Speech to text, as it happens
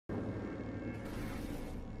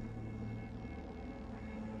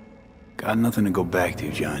Got nothing to go back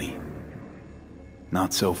to, Johnny.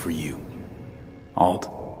 Not so for you. Alt,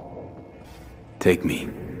 take me.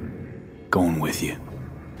 Going with you.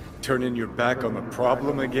 Turning your back on the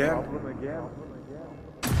problem again?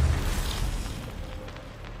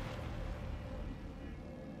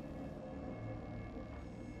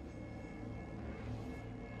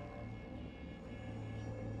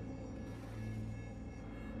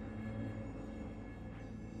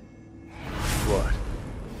 What?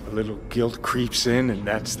 A little guilt creeps in and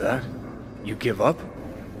that's that? You give up?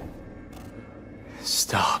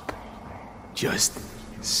 Stop. Just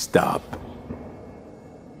stop.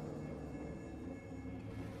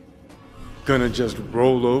 Gonna just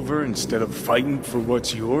roll over instead of fighting for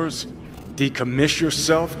what's yours? Decommiss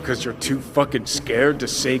yourself because you're too fucking scared to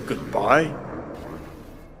say goodbye?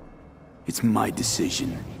 It's my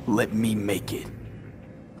decision. Let me make it.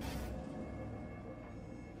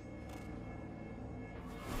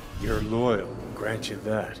 You're loyal, grant you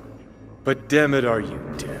that. But damn it, are you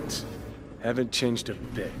tense? Haven't changed a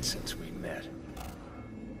bit since we met.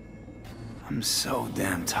 I'm so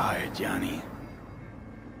damn tired, Johnny.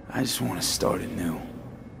 I just want to start anew.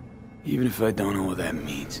 Even if I don't know what that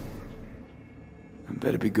means. I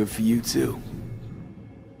better be good for you, too.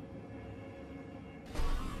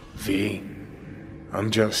 V,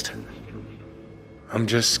 I'm just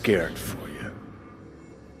scared for you.